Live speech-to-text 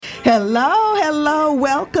Hello.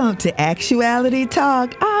 Welcome to Actuality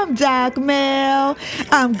Talk. I'm Doc Mel.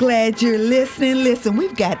 I'm glad you're listening. Listen,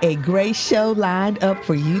 we've got a great show lined up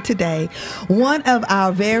for you today. One of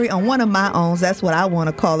our very own, one of my own, that's what I want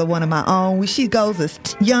to call her, one of my own. She goes as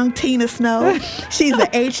young Tina Snow. She's an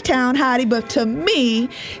H-Town hottie, but to me,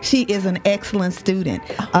 she is an excellent student.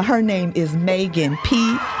 Her name is Megan P.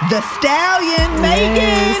 The Stallion.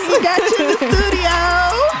 Megan, we got you in the studio.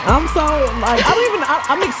 I'm so,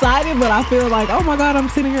 I'm excited, but I feel like, oh my God, I'm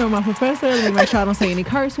sitting here with my professor. Let me make sure I don't say any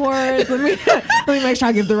curse words. Let me make sure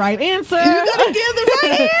I give the right answer. You're going to give the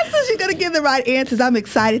right answers. You're going to give the right answers. I'm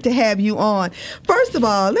excited to have you on. First of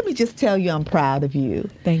all, let me just tell you I'm proud of you.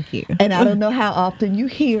 Thank you. And I don't know how often you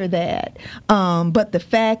hear that, but the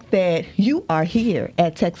fact that you are here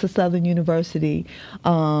at Texas Southern University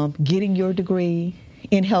getting your degree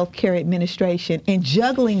in healthcare administration and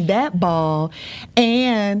juggling that ball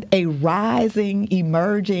and a rising,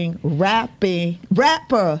 emerging rapper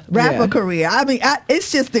career. I mean,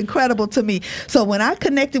 it's just incredible to me. So when I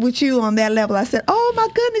connected with you on that level, I said, oh my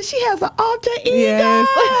goodness, she has an alter ego.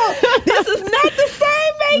 Yes. This is not the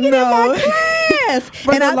same Megan in my class.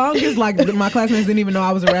 For the longest, my classmates didn't even know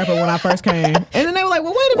I was a rapper when I first came. And then they were like,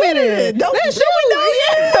 well, wait a minute. Don't we know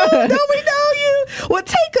you? Don't we know you? Well,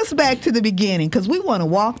 take us back to the beginning, because we want to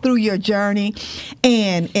walk through your journey,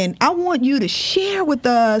 and I want you to share with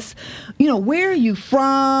us, where are you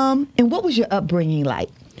from and what was your upbringing like?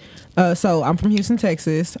 So I'm from Houston,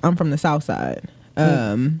 Texas. I'm from the South Side.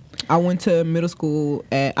 I went to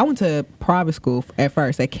private school at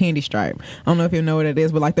first at Candy Stripe. I don't know if you know what it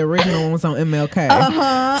is, but the original one was on MLK.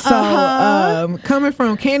 Coming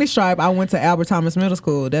from Candy Stripe, I went to Albert Thomas Middle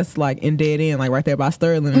School. That's in Dead End, right there by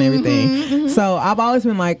Sterling and everything. Mm-hmm. So I've always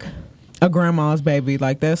been a grandma's baby.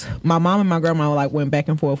 That's my mom and my grandma went back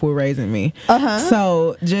and forth with raising me.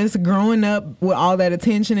 So just growing up with all that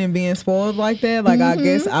attention and being spoiled like that, I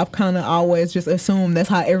guess I've kind of always just assumed that's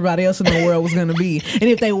how everybody else in the world was gonna be. And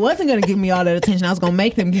if they wasn't gonna give me all that attention, I was gonna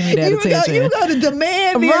make them give me that attention. You were gonna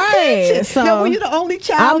demand the attention. So now, were you the only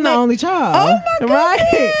child? I'm the only child. Oh my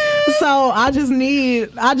goodness. Right. So I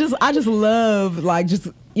just love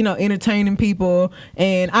entertaining people,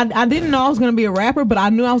 and I didn't know I was going to be a rapper, but I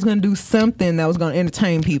knew I was going to do something that was going to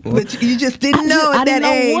entertain people. But you just didn't know at that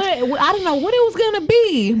age. I didn't know what it was going to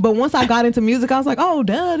be, but once I got into music, I was like, oh,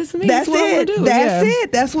 duh, this is me. That's what I want to do. That's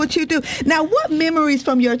it. That's what you do. Now, what memories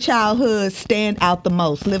from your childhood stand out the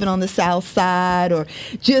most? Living on the South Side or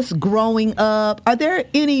just growing up? Are there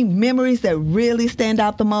any memories that really stand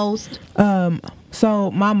out the most?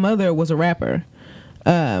 So my mother was a rapper.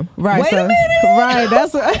 Right. Wait a minute. Right.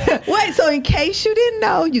 That's wait. So in case you didn't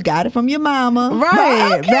know, you got it from your mama.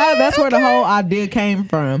 Right. Okay, that's where the whole idea came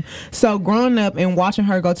from. So growing up and watching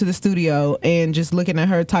her go to the studio and just looking at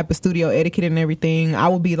her type of studio etiquette and everything, I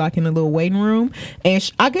would be in a little waiting room,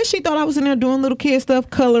 and I guess she thought I was in there doing little kid stuff,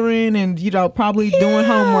 coloring and probably doing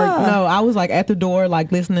homework. No, I was at the door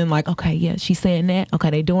listening, okay, yeah, she's saying that. Okay,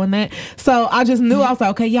 they doing that. So I just knew I was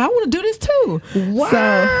okay, yeah, I want to do this too. Wow. So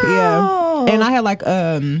yeah, and I had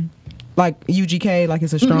UGK,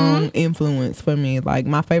 it's a strong influence for me.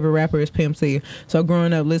 My favorite rapper is Pimp C. So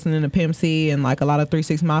growing up listening to Pimp C and a lot of 3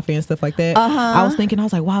 6 Mafia and stuff like that, I was thinking,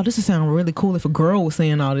 wow, this would sound really cool if a girl was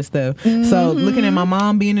saying all this stuff. So looking at my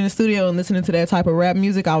mom being in the studio and listening to that type of rap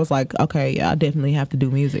music, I was like, okay, yeah, I definitely have to do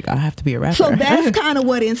music. I have to be a rapper. So that's kind of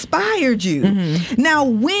what inspired you. Now,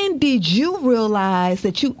 when did you realize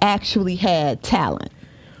that you actually had talent?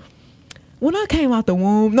 When I came out the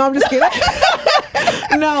womb. No, I'm just kidding.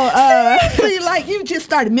 No, seriously, you just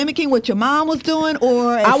started mimicking what your mom was doing,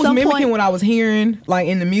 or I was mimicking what I was hearing,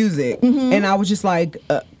 in the music, and I was just my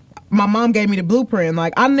mom gave me the blueprint.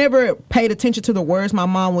 I never paid attention to the words my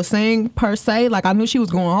mom was saying per se. I knew she was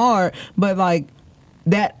going hard, but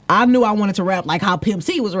that I knew I wanted to rap how Pimp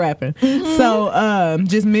C was rapping. So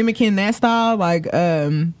just mimicking that style.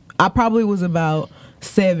 I probably was about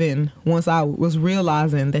 7 once I was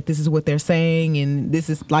realizing that this is what they're saying and this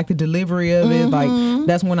is the delivery of it.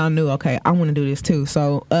 That's when I knew, okay, I want to do this too.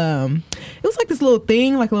 So it was this little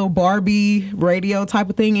thing, a little Barbie radio type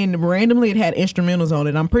of thing, and randomly it had instrumentals on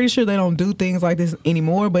it. I'm pretty sure they don't do things like this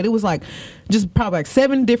anymore, but it was just probably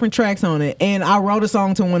 7 different tracks on it, and I wrote a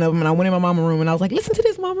song to one of them, and I went in my mama's room and I was like, listen to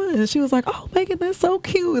this, mama, and she was like, oh, Megan, that's so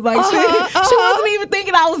cute. She wasn't even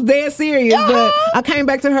thinking I was dead serious, but I came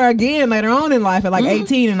back to her again later on in life at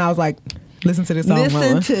 18, and I was like, listen to this song, listen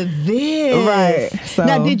mama. to this. Right. So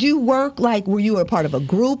now, did you work were you a part of a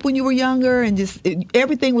group when you were younger, and just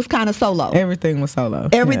everything was kind of solo? Everything was solo.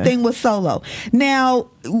 Everything yeah. was solo. Now,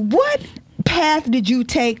 what path did you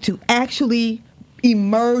take to actually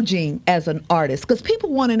emerging as an artist? Because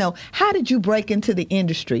people want to know, how did you break into the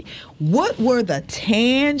industry? What were the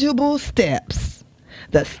tangible steps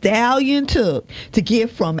the Stallion took to get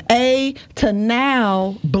from A to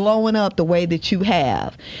now blowing up the way that you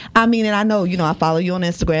have? I mean, and I know, I follow you on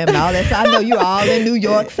Instagram and all that, so I know you're all in New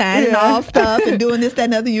York signing off stuff and doing this, that,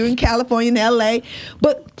 and other. You're in California and LA.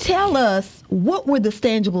 But tell us, what were the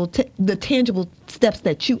tangible steps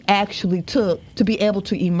that you actually took to be able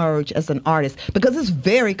to emerge as an artist? Because it's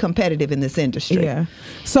very competitive in this industry. Yeah.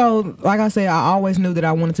 So, like I said, I always knew that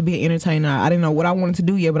I wanted to be an entertainer. I didn't know what I wanted to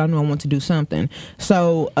do yet, but I knew I wanted to do something. So,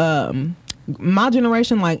 my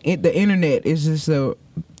generation, the internet is just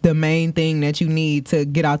the main thing that you need to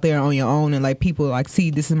get out there on your own, and people see,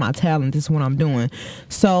 this is my talent, this is what I'm doing.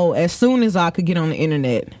 So, as soon as I could get on the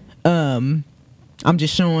internet, I'm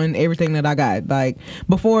just showing everything that I got.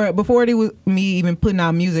 Before it was me even putting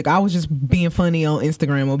out music, I was just being funny on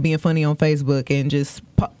Instagram or being funny on Facebook and just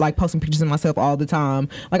posting pictures of myself all the time.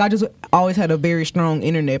 I just always had a very strong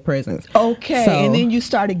internet presence. Okay, so, and then you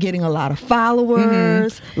started getting a lot of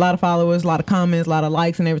followers. A lot of followers, a lot of comments, a lot of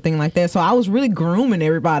likes and everything like that. So I was really grooming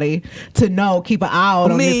everybody to know, keep an eye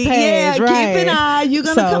out on this page. Yeah, right? Keep an eye. You're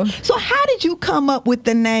going to come. So how did you come up with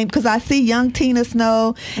the name? Because I see Young Tina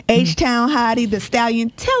Snow, H-Town Hottie, The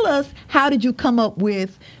Stallion. Tell us, how did you come up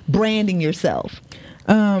with branding yourself?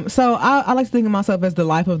 So I like to think of myself as the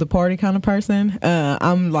life of the party kind of person.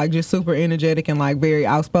 I'm just super energetic and very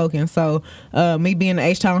outspoken. So me being the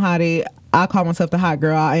H-Town Hottie, I call myself the hot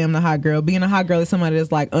girl. I am the hot girl. Being a hot girl is somebody that's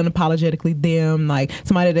unapologetically them,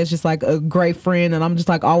 somebody that's just a great friend, and I'm just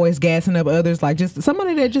always gassing up others, just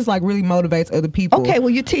somebody that just really motivates other people. Okay,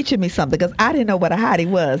 well, you're teaching me something, because I didn't know what a hottie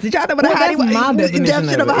was. Did y'all know what a hottie was? My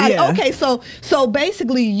definition of a hottie. Yeah. Okay, so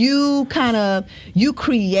basically you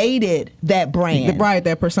created that brand, right?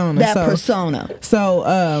 That persona. So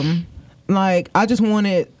I just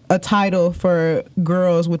wanted a title for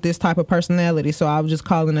girls with this type of personality, so I was just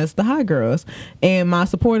calling us the Hot Girls, and my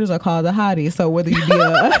supporters are called the Hotties. So whether you be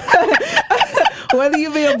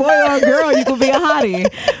a boy or a girl, you can be a hottie.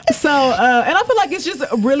 So and I feel it's just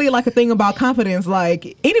really a thing about confidence.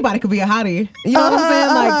 Anybody could be a hottie. You know what I'm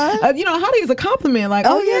saying? A hottie is a compliment.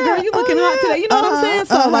 Oh yeah, girl, you looking hot today. You know what I'm saying?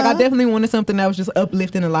 So I definitely wanted something that was just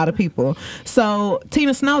uplifting a lot of people. So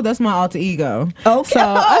Tina Snow, that's my alter ego.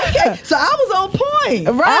 Okay. So I was on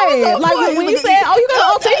point. Right. When you said, "Oh, you got an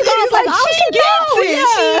alter ego," I was she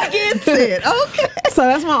gets it. Okay. So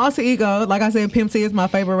that's my alter ego. Like I said, Pimp C is my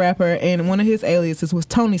favorite rapper, and one of his aliases was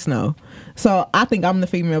Tony Snow. So I think I'm the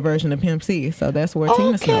female version of Pimp C. So that's where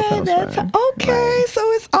Tina Snow comes from. Okay, right. So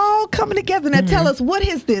it's all coming together. Now tell us, what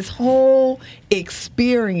has this whole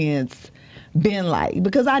experience been like?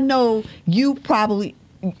 Because I know you probably...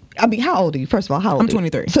 how old are you? First of all, how old I'm are you?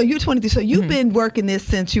 23. So you're 23. So you've been working this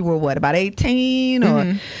since you were what, about 18?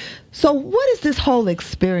 Or so what has this whole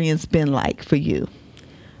experience been like for you?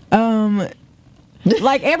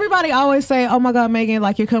 Everybody always say, "Oh my God, Megan,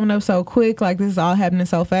 you're coming up so quick. This is all happening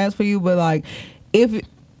so fast for you." But if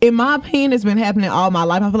in my opinion, it's been happening all my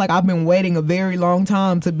life. I feel I've been waiting a very long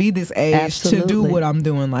time to be this age to do what I'm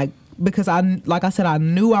doing. Because I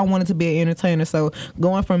knew I wanted to be an entertainer. So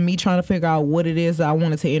going from me trying to figure out what it is that I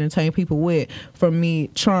wanted to entertain people with, from me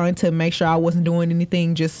trying to make sure I wasn't doing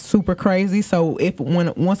anything just super crazy. So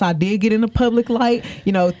once I did get in the public light,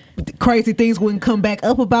 crazy things wouldn't come back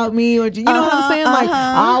up about me, or you know what I'm saying?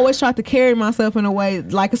 I always tried to carry myself in a way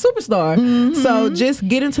like a superstar. So just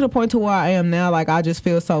getting to the point to where I am now, I just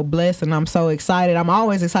feel so blessed, and I'm so excited. I'm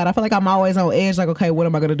always excited. I feel I'm always on edge. Okay, what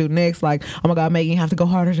am I gonna do next? Oh my God, Megan, you have to go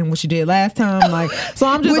harder than what you did last time. So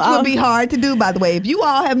I'm just, which would be hard to do, by the way. If you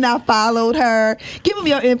all have not followed her, give them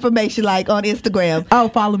your information on Instagram. Oh,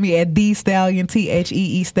 follow me at D Stallion,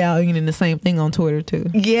 THEE Stallion, and the same thing on Twitter too.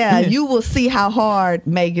 Yeah, you will see how hard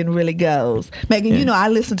Megan really goes. Megan, I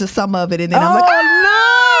listen to some of it, and then I'm like, oh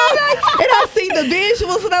no, and I see the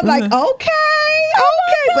visuals, and I'm like, okay.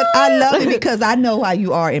 But I love it because I know how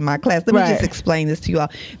you are in my class. Let me just explain this to you all.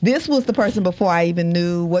 This was the person before I even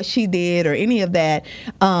knew what she did or any of that.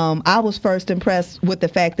 I was first impressed with the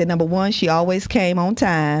fact that, number one, she always came on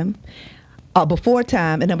time, before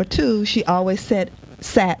time, and number two, she always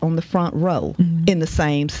sat on the front row in the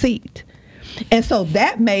same seat. And so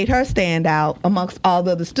that made her stand out amongst all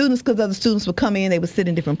the other students, because other students would come in, they would sit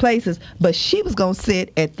in different places, but she was going to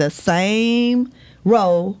sit at the same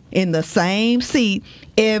row in the same seat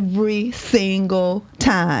every single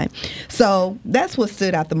time. So that's what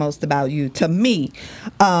stood out the most about you to me.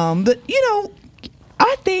 But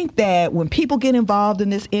I think that when people get involved in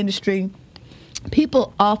this industry,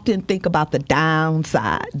 people often think about the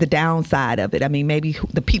downside of it. I mean, maybe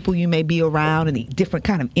the people you may be around and the different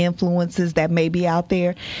kind of influences that may be out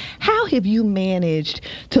there. How have you managed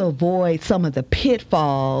to avoid some of the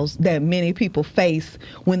pitfalls that many people face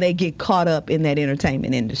when they get caught up in that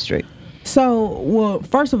entertainment industry? So, well,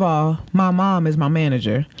 first of all, my mom is my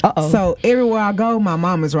manager. Uh-oh. So everywhere I go, my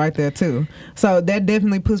mom is right there too. So that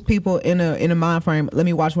definitely puts people in a mind frame. Let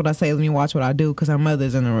me watch what I say. Let me watch what I do because her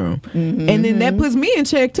mother's in the room. Mm-hmm. And then that puts me in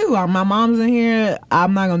check too. My mom's in here.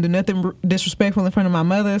 I'm not gonna do nothing disrespectful in front of my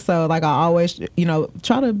mother. So like I always,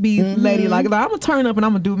 try to be ladylike. Like I'm gonna turn up and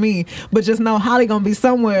I'm gonna do me. But just know Holly gonna be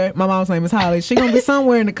somewhere. My mom's name is Holly. She gonna be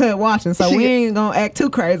somewhere in the cut watching. So we ain't gonna act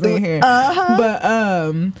too crazy in here. Uh-huh. But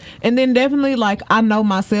and then definitely like I know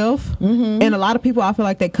myself, and a lot of people I feel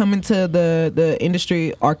like they come into the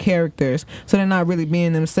industry are characters, so they're not really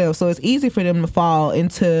being themselves. So it's easy for them to fall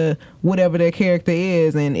into whatever their character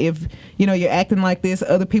is, and if you're acting like this,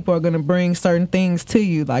 other people are going to bring certain things to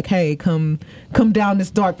you, like, hey, come down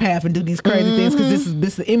this dark path and do these crazy things because this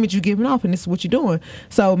is the image you're giving off and this is what you're doing.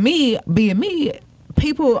 So me being me,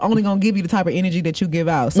 people only gonna give you the type of energy that you give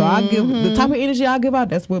out. So I give the type of energy I give out.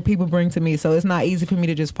 That's what people bring to me. So it's not easy for me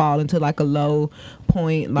to just fall into like a low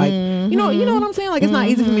point. Like you know what I'm saying. Like it's not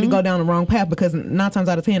easy for me to go down the wrong path because 9 times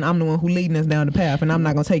out of 10 I'm the one who leading us down the path, and I'm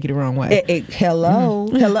not gonna take you the wrong way. Hello.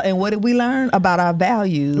 And what did we learn about our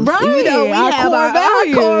values? Right, we have our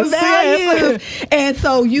core values. Yes. And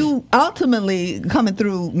so you ultimately coming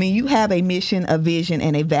through. I mean, you have a mission, a vision,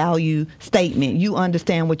 and a value statement. You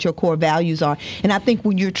understand what your core values are, and I think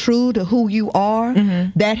when you're true to who you are,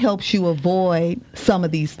 that helps you avoid some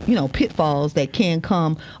of these, pitfalls that can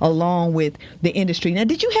come along with the industry. Now,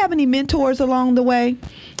 did you have any mentors along the way?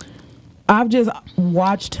 I've just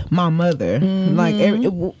watched my mother, like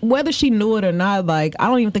whether she knew it or not. Like I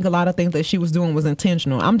don't even think a lot of things that she was doing was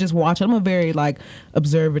intentional. I'm just watching. I'm a very like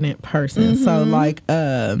observant person, so like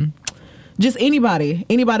just anybody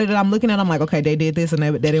that I'm looking at, I'm like, okay, they did this and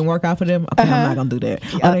that didn't work out for them. Okay, I'm not gonna do that.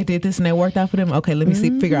 Yep. Oh, they did this and that worked out for them. Okay, let me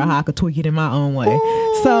figure out how I could tweak it in my own way.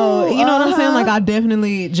 Ooh, so you know what I'm saying? Like I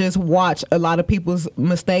definitely just watch a lot of people's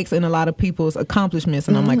mistakes and a lot of people's accomplishments,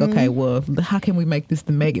 and I'm like, okay, well, how can we make this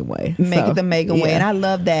the Megan way? Make it the Megan way, and I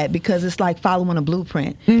love that because it's like following a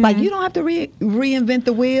blueprint. Like you don't have to reinvent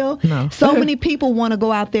the wheel. No. So many people want to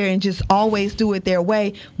go out there and just always do it their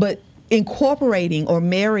way, but incorporating or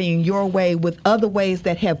marrying your way with other ways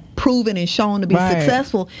that have proven and shown to be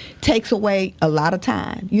successful takes away a lot of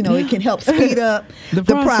time. It can help speed up the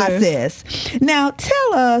process. Now,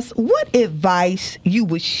 tell us what advice you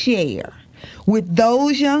would share with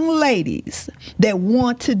those young ladies that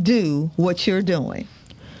want to do what you're doing.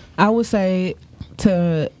 I would say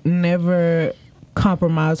to never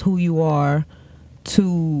compromise who you are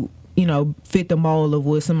to, fit the mold of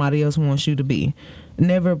what somebody else wants you to be.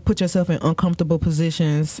 Never put yourself in uncomfortable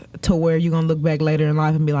positions to where you're going to look back later in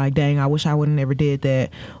life and be like, dang, I wish I would have never did that.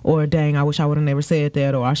 Or dang, I wish I would have never said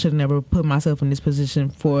that. Or I should have never put myself in this position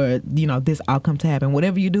for, this outcome to happen.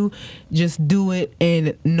 Whatever you do, just do it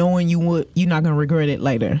and knowing you're not going to regret it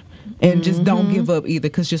later. And just don't give up either,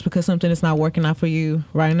 because just because something is not working out for you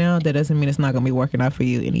right now, that doesn't mean it's not going to be working out for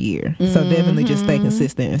you in a year. So definitely just stay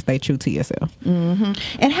consistent and stay true to yourself.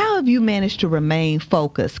 And how have you managed to remain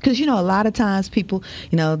focused? Because, a lot of times people,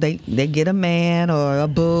 they get a man or a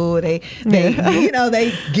boo, they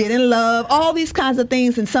get in love, all these kinds of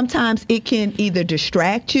things. And sometimes it can either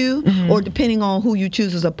distract you or, depending on who you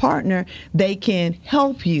choose as a partner, they can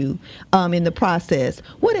help you in the process.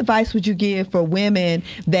 What advice would you give for women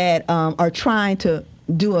that are trying to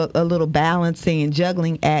do a little balancing and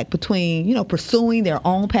juggling act between, pursuing their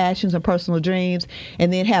own passions and personal dreams,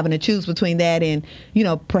 and then having to choose between that and,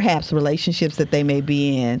 perhaps relationships that they may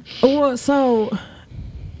be in? Well, so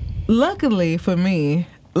luckily for me,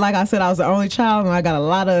 like I said, I was the only child and I got a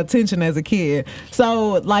lot of attention as a kid.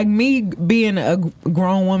 So like me being a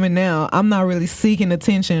grown woman now, I'm not really seeking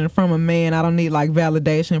attention from a man. I don't need like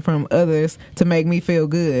validation from others to make me feel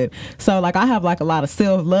good. So like I have like a lot of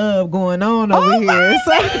self-love going on over here.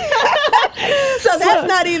 So that's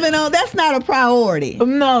not even that's not a priority.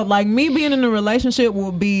 No, like me being in a relationship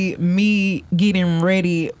will be me getting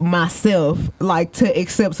ready myself, like to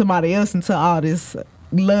accept somebody else into all this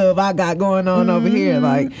love I got going on over here,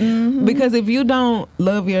 like because if you don't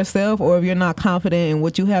love yourself or if you're not confident in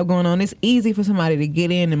what you have going on, it's easy for somebody to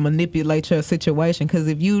get in and manipulate your situation. Because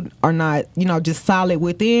if you are not just solid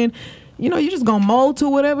within, you're just gonna mold to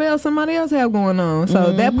whatever else somebody else have going on.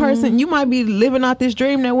 So that person, you might be living out this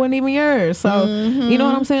dream that wasn't even yours. So you know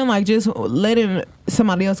what I'm saying? Like just letting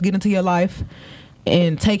somebody else get into your life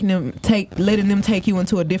and letting them take you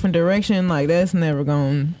into a different direction, like that's never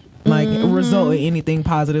gonna like result in anything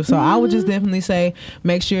positive. So I would just definitely say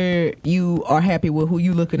make sure you are happy with who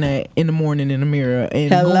you looking at in the morning in the mirror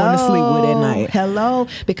and going to sleep with at night. Hello,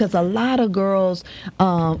 because a lot of girls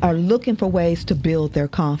are looking for ways to build their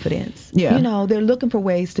confidence. Yeah. You know, they're looking for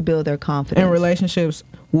ways to build their confidence. And relationships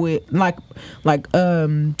with like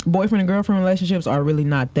boyfriend and girlfriend relationships are really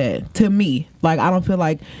not that to me. Like I don't feel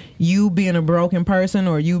like you being a broken person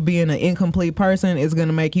or you being an incomplete person is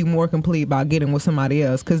gonna make you more complete by getting with somebody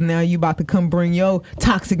else, because now you about to come bring your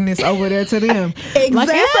toxicness over there to them. Exactly. Like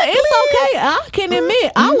it's okay. I can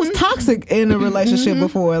admit I was toxic in a relationship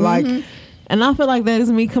before. Like. And I feel like that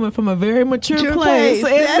is me coming from a very mature place.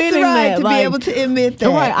 That's Admitting right, that, to be able to admit that.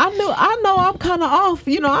 Right. I know I'm kind of off.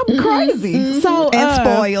 You know, I'm crazy. So and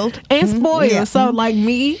spoiled. And spoiled. Yeah. So like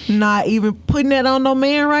me not even putting that on no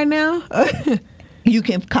man right now. You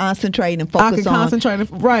can concentrate and focus on. I can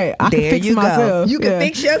concentrate. Right. I can fix myself. You can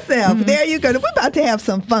fix yourself. There you go. We're about to have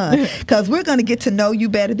some fun because we're going to get to know you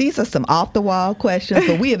better. These are some off-the-wall questions,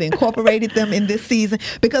 but we have incorporated them in this season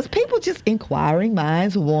because people, just inquiring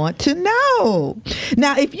minds, want to know.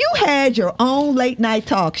 Now, if you had your own late-night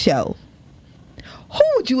talk show, who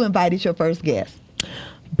would you invite as your first guest?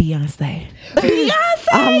 Beyonce. Beyonce.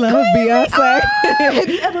 I love Beyonce. Oh, have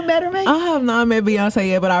you ever met her, man? I have not met Beyonce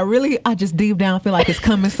yet, but I just deep down feel like it's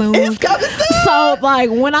coming soon. It's coming soon. So like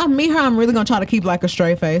when I meet her, I'm really gonna try to keep like a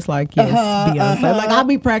straight face, like yes, Beyonce. Like I'll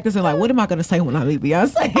be practicing like, what am I gonna say when I meet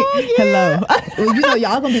Beyonce? Oh, yeah. Hello. Well, you know,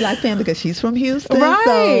 y'all gonna be like family because she's from Houston. Right.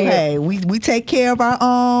 So hey, we take care of our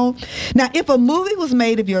own. Now, if a movie was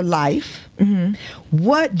made of your life,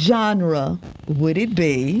 what genre would it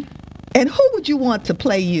be? And who would you want to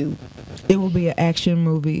play you? It will be an action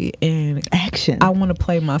movie, and Action. I want to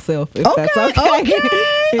play myself. If Okay, that's okay. okay,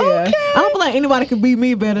 Yeah. okay. I don't feel like anybody can beat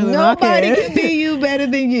me better than Nobody I can be you better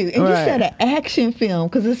than you. And you Right. said an action film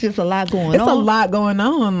because it's just a lot going It's on. a lot going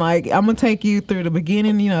on. Like I'm gonna take you through the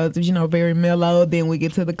beginning, very mellow. Then we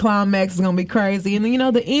get to the climax. It's gonna be crazy, and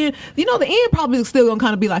then the end. The end probably still gonna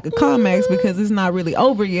kind of be like a climax because it's not really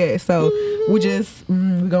over yet. So we're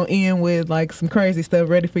gonna end with like some crazy stuff,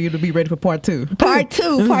 ready for you to be ready for part two. Part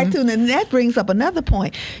two. And that brings up another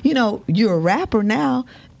point. You know, you're a rapper now.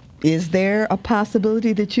 Is there a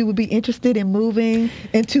possibility that you would be interested in moving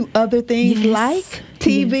into other things Yes. like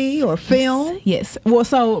TV or film? Yes. Well,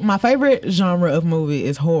 so my favorite genre of movie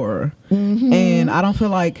is horror. And I don't feel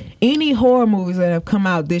like any horror movies that have come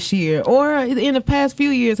out this year or in the past few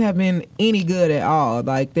years have been any good at all.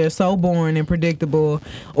 Like they're so boring and predictable,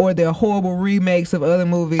 or they're horrible remakes of other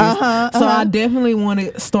movies. So I definitely want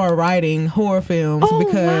to start writing horror films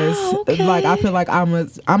because wow, okay. like I feel like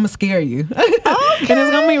I'ma scare you. And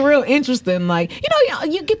it's gonna be real interesting. Like,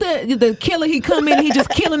 you get the killer, he come in, he just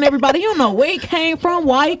killing everybody. You don't know where he came from,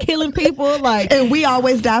 why he killing people. Like, And we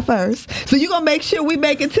always die first. So you're going to make sure we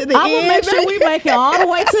make it to the I end. will make sure we make it all the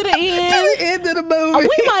way to the end. To the end of the movie.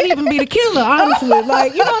 We might even be the killer, honestly.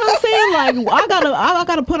 Like, you know what I'm saying? Like, I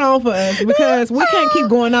gotta put on for us because we can't keep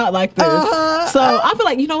going out like this. So I feel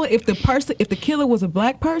like, if the killer was a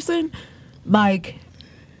black person, like,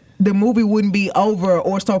 the movie wouldn't be over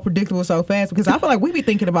or so predictable so fast, because I feel like we be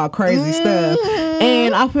thinking about crazy stuff,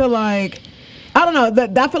 and I feel like, I don't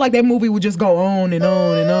know, I feel like that movie would just go on and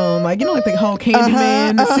on and on, like like the whole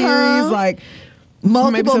Candyman the series, like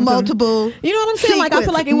multiple. You know what I'm saying? Like I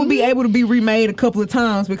feel like it would be able to be remade a couple of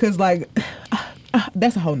times because like.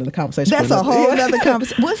 That's a whole nother conversation. That's a whole other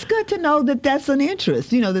conversation. Well, it's good to know that that's an interest,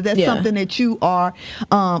 that's something that you are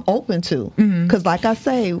open to. Because like I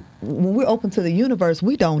say, when we're open to the universe,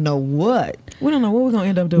 we don't know what. We don't know what we're going to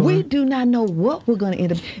end up doing. We do not know what we're going to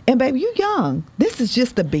end up. And baby, you young. This is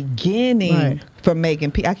just the beginning for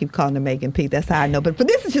Megan P. I keep calling her Megan P. That's how I know. But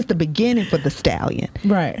this is just the beginning for the Stallion.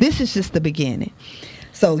 Right. This is just the beginning.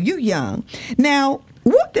 So you young. Now,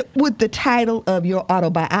 what would the title of your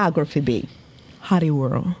autobiography be? Hottie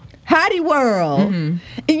World. Hottie World. And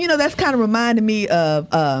that's kind of reminding me of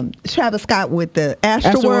Travis Scott with the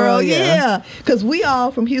Astroworld. Yeah. Because we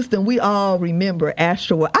all from Houston, we all remember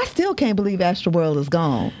Astroworld. I still can't believe Astroworld is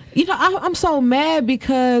gone. I'm so mad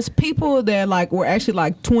because people that like were actually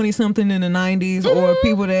like 20 something in the 90s or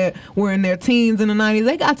people that were in their teens in the 90s,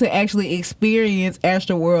 they got to actually experience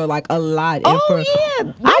Astroworld like a lot. Yeah.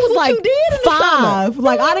 That's I was like you did in the 5. summer.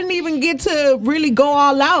 Like I didn't even get to really go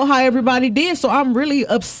all out how everybody did. So I'm really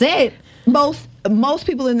upset. Most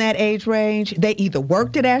people in that age range, they either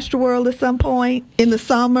worked at Astroworld at some point in the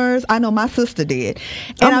summers. I know my sister did.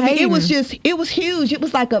 And it was huge. It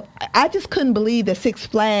was like I just couldn't believe that Six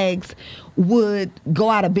Flags would go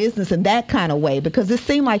out of business in that kind of way? Because it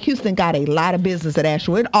seemed like Houston got a lot of business at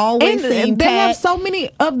Astro. It always seemed they have packed. so many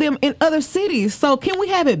of them in other cities. So can we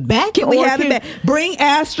have it back? Can we have it back? Bring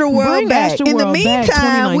Astroworld back. In the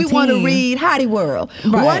meantime, we want to read Hottie World.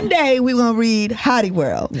 Right. One day we want to read Hottie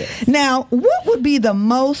World. Yes. Now, what would be the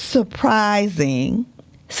most surprising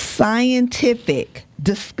scientific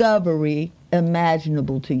discovery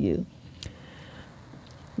imaginable to you?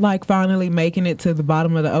 Like finally making it to the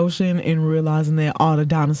bottom of the ocean and realizing that all the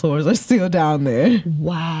dinosaurs are still down there.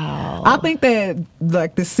 Wow. I think that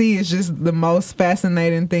like the sea is just the most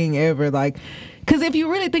fascinating thing ever. Like, because if you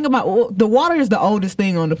really think about the water is the oldest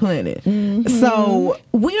thing on the planet. Mm-hmm. So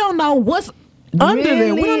we don't know what's under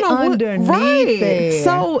there. We don't know underneath right. there.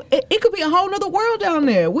 So it could be a whole nother world down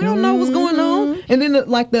there. We don't know what's going on. And then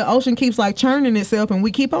the ocean keeps like churning itself and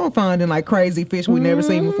we keep on finding like crazy fish we never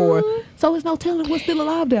seen before. So it's no telling what's still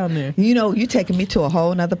alive down there. You know, you're taking me to a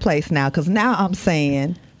whole nother place now, because now I'm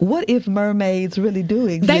saying, what if mermaids really do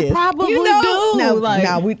exist? They probably do.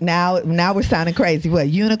 Now we're sounding crazy. What,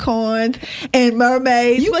 unicorns and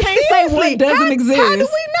mermaids? You But can't say what seriously, doesn't exist. How do we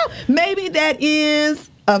know? Maybe that is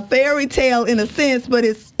a fairy tale in a sense, but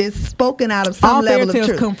it's spoken out of some All level fairy of tales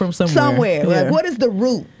truth. come from somewhere. Somewhere. Yeah. Like, what is the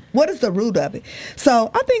root? What is the root of it?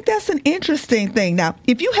 So I think that's an interesting thing. Now,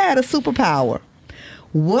 if you had a superpower,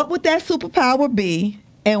 what would that superpower be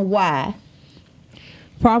and why?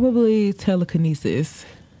 Probably telekinesis.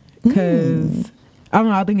 Because I don't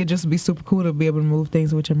know, I think it'd just be super cool to be able to move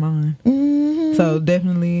things with your mind. Mm-hmm. So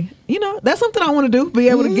definitely, that's something I want to do, be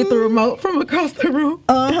able to get the remote from across the room.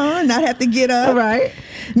 Not have to get up. Right.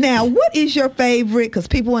 Now, what is your favorite? Because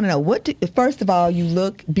people want to know. First of all, you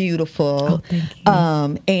look beautiful. Oh,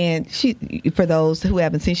 thank you. And she, for those who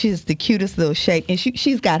haven't seen, she's the cutest little shape, and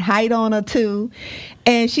she's got height on her too,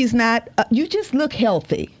 and she's not. You just look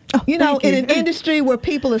healthy. Oh, in an industry where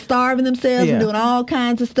people are starving themselves and doing all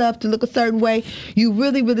kinds of stuff to look a certain way, you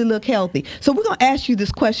really, really look healthy. So we're going to ask you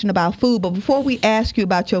this question about food, but before we ask you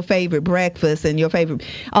about your favorite breakfast and your favorite,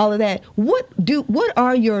 all of that, what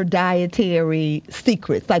are your dietary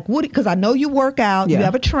secrets? Like, because I know you work out, you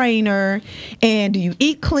have a trainer, and do you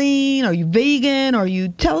eat clean? Are you vegan? Or you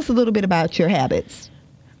tell us a little bit about your habits?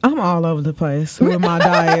 I'm all over the place with my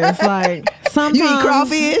diets. Like, sometimes you eat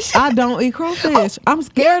crawfish? I don't eat crawfish. I'm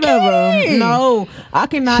scared of them. No, I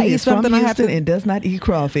cannot eat something I have to. And does not eat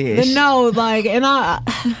crawfish. No, like, and I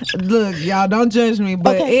look, y'all don't judge me,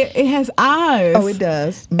 but it has eyes. Oh, it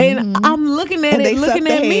does. Mm-hmm. And I'm looking at it, looking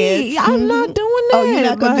at me. I'm not doing that. Oh, you're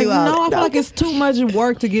not gonna do all that. No, I feel like it's too much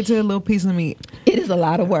work to get to a little piece of meat. It is a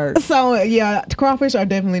lot of work. So yeah, crawfish are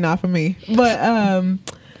definitely not for me. But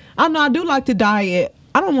I do like to diet.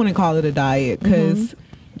 I don't want to call it a diet because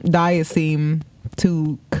diets seem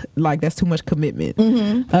too that's too much commitment.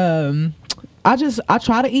 I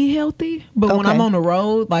try to eat healthy, but when I'm on the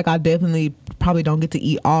road, like I definitely probably don't get to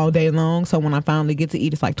eat all day long. So when I finally get to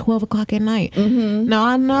eat, it's like 12 o'clock at night. Now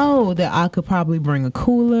I know that I could probably bring a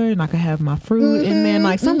cooler and I could have my fruit and then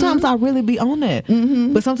like sometimes I really be on that,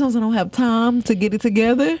 but sometimes I don't have time to get it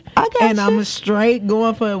together. I'm straight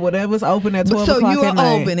going for whatever's open at 12 o'clock at night.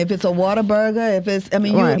 So you're open if it's a Whataburger, if it's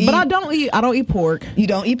but I don't eat pork. You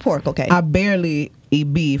don't eat pork, okay? I barely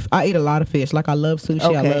eat beef. I eat a lot of fish. Like I love sushi.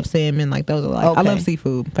 I love salmon. Like those are like I love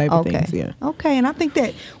seafood. Favorite things. Yeah. Okay, and I think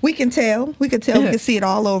that we can tell. We can see it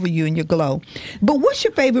all over you in your glow. But what's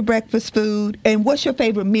your favorite breakfast food, and what's your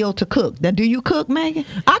favorite meal to cook? Now, do you cook, Megan?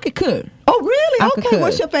 I could cook. Oh, really? Okay.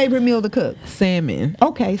 What's your favorite meal to cook? Salmon.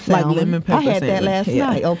 Okay, salmon. Like lemon pepper. I had salmon. that last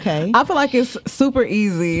night. Okay. I feel like it's super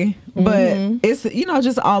easy, but it's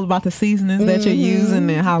just all about the seasonings that you're using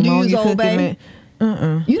and how long you cook it.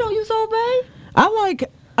 You don't use Old Bay?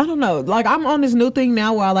 I don't know. Like I'm on this new thing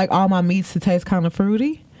now where I like all my meats to taste kind of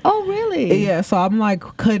fruity. Oh, really? Yeah, so I'm like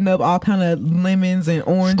cutting up all kind of lemons and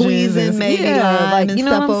oranges. Squeezing maybe lime and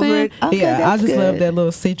stuff over it. Okay, I just love that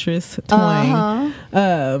little citrus twang.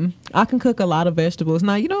 I can cook a lot of vegetables.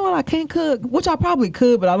 Now, you know what I can't cook? Which I probably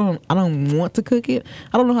could, but I don't want to cook it.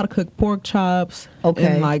 I don't know how to cook pork chops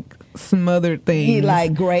and like some other things. You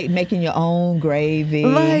like making your own gravy.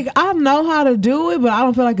 Like I know how to do it, but I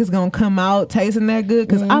don't feel like it's gonna come out tasting that good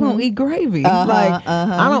because I don't eat gravy.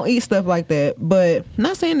 I don't eat stuff like that. But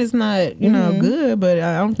not saying it's not good, but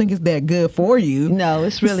I don't think it's that good for you. No,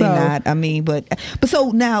 it's really not. I mean, but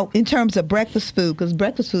so now in terms of breakfast food, because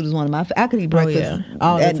breakfast food is one of my. I could eat breakfast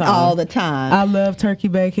all the time. I love turkey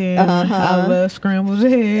bacon. I love scrambled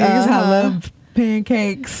eggs. I love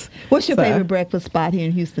pancakes. What's your favorite breakfast spot here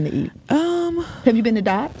in Houston to eat? Have you been to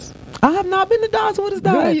Dots? I have not been to Dots. What is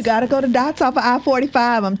Dots? Girl, you got to go to Dots off of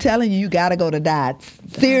I-45. I'm telling you, you got to go to Dots.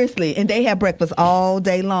 Seriously. And they have breakfast all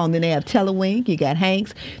day long. Then they have Telewink. You got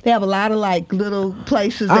Hanks. They have a lot of like little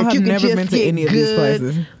places that you can just been to get any of these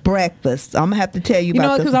places. Breakfast. I'm going to have to tell you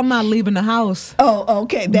about because I'm not leaving the house. Oh,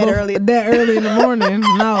 okay. That early in the morning.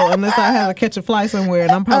 No, unless I have to catch a flight somewhere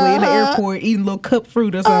and I'm probably in the airport eating a little cup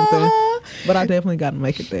fruit or something. But I definitely got to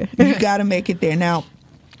make it there. You got to make it there. Now,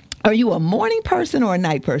 are you a morning person or a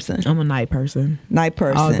night person? I'm a night person. Night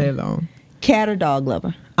person. All day long. Cat or dog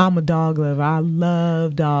lover? I'm a dog lover. I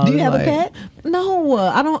love dogs. Do you have a pet? No,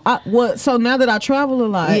 I don't. So now that I travel a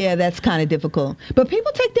lot, yeah, that's kind of difficult. But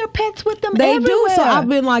people take their pets with them. They everywhere. do. So I've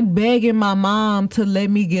been like begging my mom to let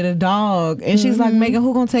me get a dog, and she's like, "Megan,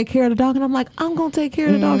 who gonna take care of the dog?" And I'm like, "I'm gonna take care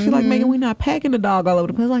of the dog." She's like, "Megan, we not packing the dog all over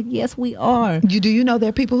the place." I'm like, yes, we are. Do you know there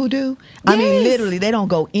are people who do? Yes. I mean, literally, they don't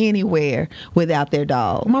go anywhere without their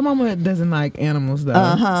dog. My mama doesn't like animals though.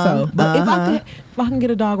 So, but if I can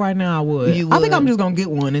get a dog right now, I would. You would. I think I'm just gonna get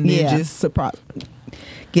one and then just surprise.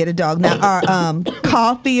 Get a dog now.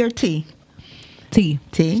 Coffee or tea? Tea.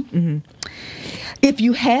 Mm-hmm. If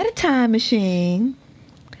you had a time machine,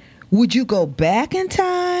 would you go back in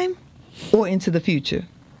time or into the future?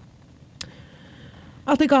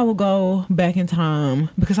 I think I will go back in time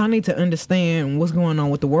because I need to understand what's going on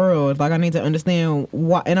with the world. Like, I need to understand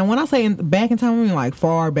why. And when I say back in time, I mean like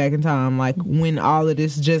far back in time, like when all of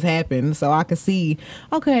this just happened. So I could see,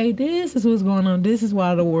 okay, this is what's going on. This is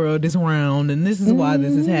why the world is round, and this is why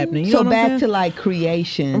this is happening. You know what I'm saying? To like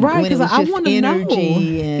creation, right? Because I want to know.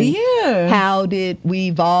 And how did we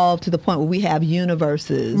evolve to the point where we have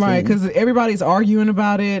universes? Right? Because everybody's arguing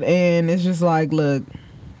about it, and it's just like, look.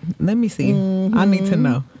 Let me see. I need to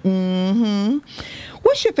know.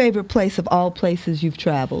 What's your favorite place of all places you've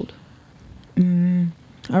traveled?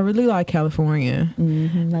 I really like California.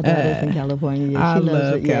 My daughter's in California. I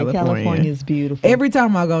love California. California is beautiful. Every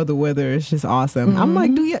time I go, the weather is just awesome. I'm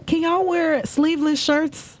like, can y'all wear sleeveless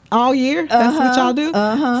shirts all year? That's what y'all do?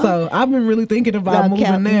 So I've been really thinking about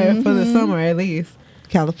moving there for the summer at least.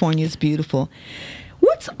 California is beautiful.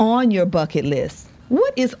 What's on your bucket list?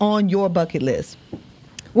 What is on your bucket list?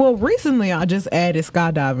 Well, recently I just added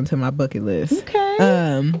skydiving to my bucket list.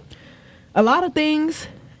 Okay. A lot of things.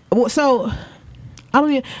 Well, so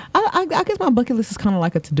I guess my bucket list is kind of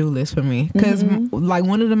like a to-do list for me because like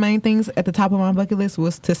one of the main things at the top of my bucket list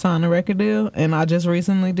was to sign a record deal, and I just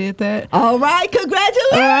recently did that. All right,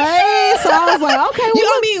 congratulations! Right? So I was like, okay,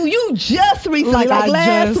 well, you just recently, like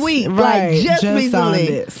last week, right? Just recently. Signed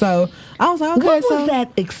it. So I was like, okay. What was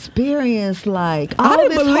that experience like? All I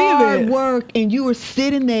didn't this believe hard it. work, and you were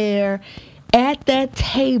sitting there at that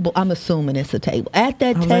table. I'm assuming it's a table. At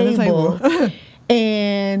that table,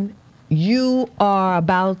 and you are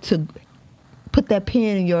about to put that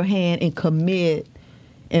pen in your hand and commit.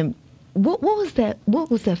 And what was that?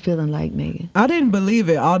 What was that feeling like, Megan? I didn't believe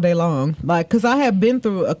it all day long, like, cause I had been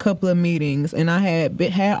through a couple of meetings and I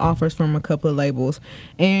had offers from a couple of labels,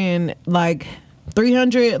 and like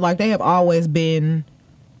 300, like they have always been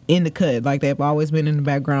in the cut, like they've always been in the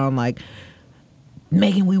background, like,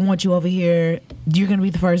 Megan, we want you over here. You're going to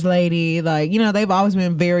be the first lady. Like, you know, they've always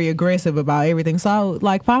been very aggressive about everything. So,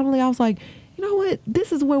 like, finally I was like, you know what?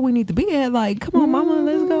 This is where we need to be at. Like, come on, mama,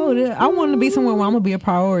 let's go. I want to be somewhere where I'm going to be a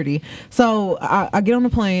priority. So, I get on the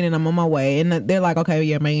plane and I'm on my way. And they're like, okay,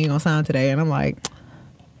 yeah, Megan, you're going to sign today. And I'm like,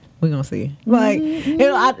 we're going to see. Like,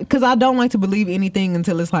 because I don't like to believe anything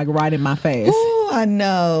until it's, like, right in my face. Ooh, I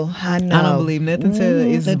know. I don't believe nothing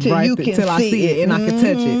until I see it and I can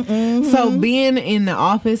touch it. So being in the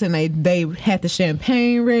office and they had the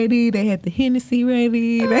champagne ready, they had the Hennessy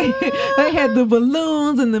ready, they had the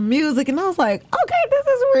balloons and the music, and I was like, okay, this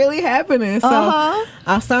is really happening. So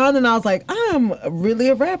I signed and I was like, I'm really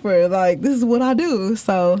a rapper. Like, this is what I do.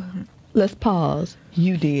 So let's pause.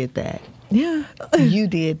 You did that. Yeah. You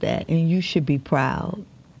did that, and you should be proud.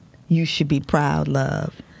 You should be proud,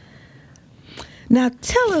 love. Now,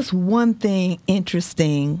 tell us one thing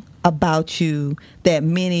interesting about you that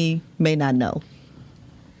many may not know.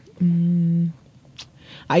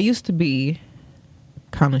 I used to be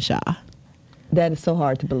kind of shy. That is so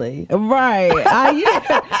hard to believe. Right.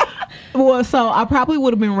 Well, so I probably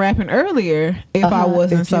would have been rapping earlier if I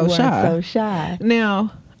wasn't so shy.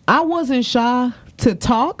 Now, I wasn't shy to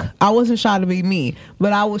talk. I wasn't shy to be me,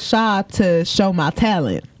 but I was shy to show my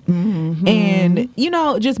talent. And, you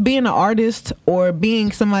know, just being an artist or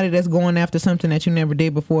being somebody that's going after something that you never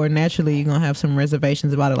did before, naturally you're going to have some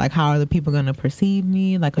reservations about it. Like, how are the people going to perceive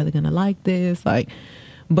me? Like, are they going to like this? Like,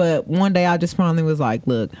 but one day I just finally was like,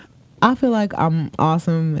 look, I feel like I'm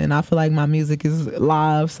awesome, and I feel like my music is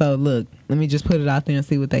live. So look, let me just put it out there and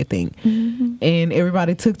see what they think. Mm-hmm. And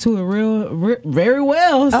everybody took to it very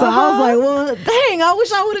well. So I was like, well, dang, I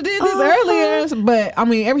wish I would have did this earlier. But I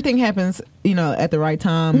mean, everything happens, at the right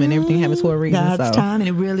time, and everything happens for a reason. God's time, and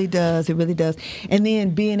it really does. It really does. And then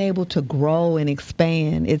being able to grow and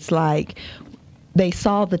expand, it's like they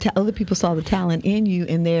saw other people saw the talent in you,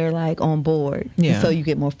 and they're like on board. Yeah. And so you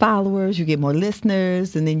get more followers, you get more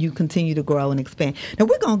listeners, and then you continue to grow and expand. Now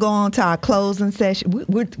we're gonna go on to our closing session.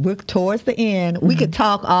 We're towards the end. We could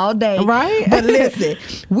talk all day, right? But listen,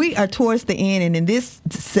 we are towards the end, and in this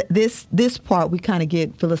part, we kind of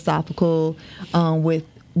get philosophical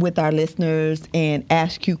with our listeners and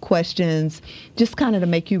ask you questions, just kind of to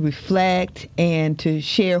make you reflect and to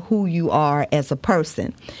share who you are as a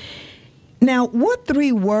person. Now, what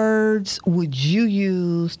 3 words would you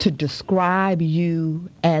use to describe you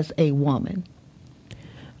as a woman?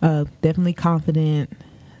 Definitely confident,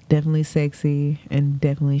 definitely sexy, and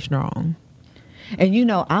definitely strong.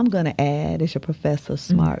 And I'm going to add, as your professor,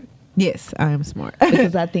 smart. Yes, I am smart.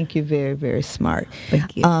 Because I think you're very, very smart.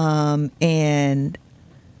 Thank you. And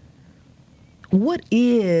what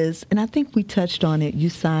is, and I think we touched on it, you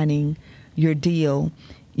signing your deal,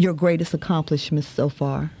 your greatest accomplishment so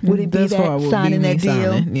far? Would it be that signing that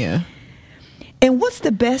deal? Yeah. And what's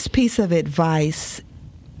the best piece of advice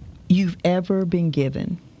you've ever been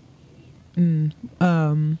given?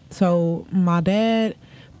 So my dad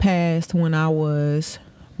passed when I was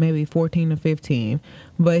maybe 14 or 15,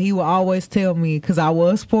 but he would always tell me, because I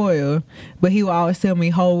was spoiled, but he would always tell me,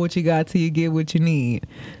 hold what you got till you get what you need.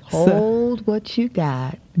 Hold what you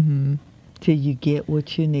got. Mm-hmm. Till you get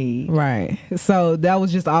what you need. Right. So that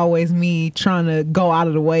was just always me trying to go out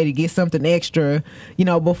of the way to get something extra,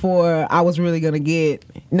 before I was really going to get,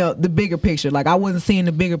 the bigger picture. Like, I wasn't seeing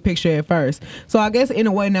the bigger picture at first. So I guess in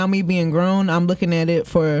a way, now me being grown, I'm looking at it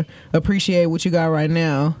for appreciate what you got right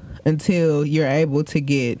now until you're able to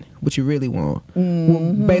get what you really want. Mm-hmm.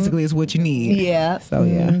 Well, basically, it's what you need. Yeah. So,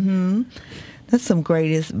 yeah. Mm-hmm. That's some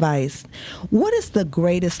great advice. What is the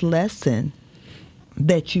greatest lesson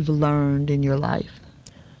that you've learned in your life?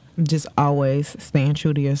 Just always staying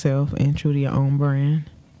true to yourself and true to your own brand.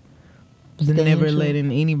 Never letting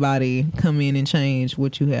anybody come in and change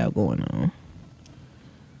what you have going on.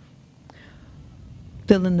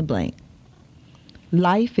 Fill in the blank.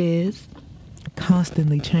 Life is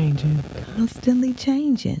constantly changing. Constantly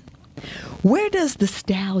changing. Where does the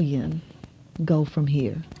stallion go from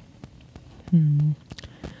here? I'm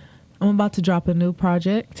about to drop a new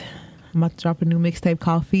project. I'm about to drop a new mixtape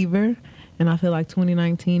called Fever, and I feel like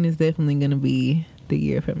 2019 is definitely going to be the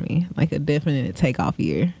year for me, like a definite takeoff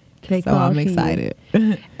year. I'm excited.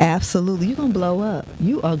 Absolutely. You're going to blow up.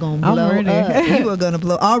 You are going to blow up. You are going to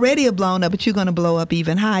blow. Already are blown up, but you're going to blow up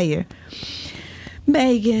even higher.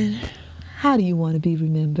 Megan, how do you want to be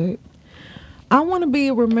remembered? I want to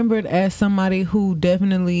be remembered as somebody who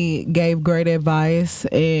definitely gave great advice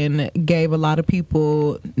and gave a lot of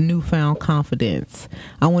people newfound confidence.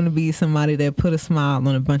 I want to be somebody that put a smile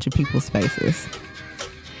on a bunch of people's faces.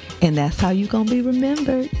 And that's how you're going to be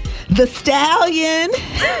remembered. The Stallion.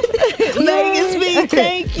 Megan Speak,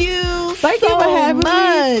 thank you Thank you for having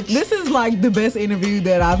me. This is like the best interview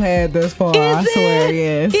that I've had thus far. I swear,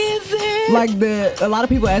 yes. Is it? Like a lot of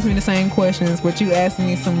people ask me the same questions, but you asked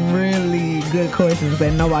me some really good questions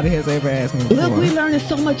that nobody has ever asked me before. Look, we're learning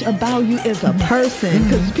so much about you as a person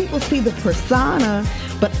because people see the persona,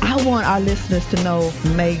 but I want our listeners to know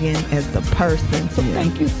Megan as the person. So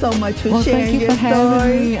thank you so much for sharing your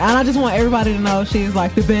story. And I just want everybody to know she's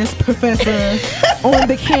like the best professor on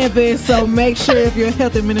the campus. So make sure if you're a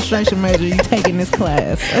health administration major, you're taking this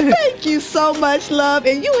class. Thank you so much, love.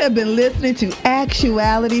 And you have been listening to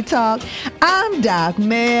Actuality Talk. I'm Doc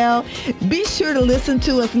Mel. Be sure to listen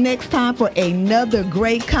to us next time for another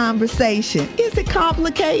great conversation. Is it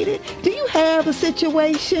complicated? Do you have a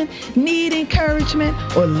situation, need encouragement,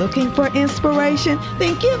 or looking for inspiration?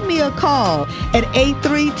 Then give me a call at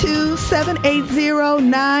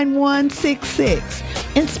 832-780-9166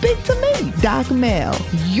 and speak to me, Doc Mel,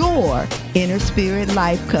 your inner spirit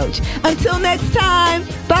life coach. Until next time,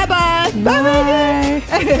 bye-bye. Bye,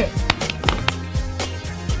 Megan.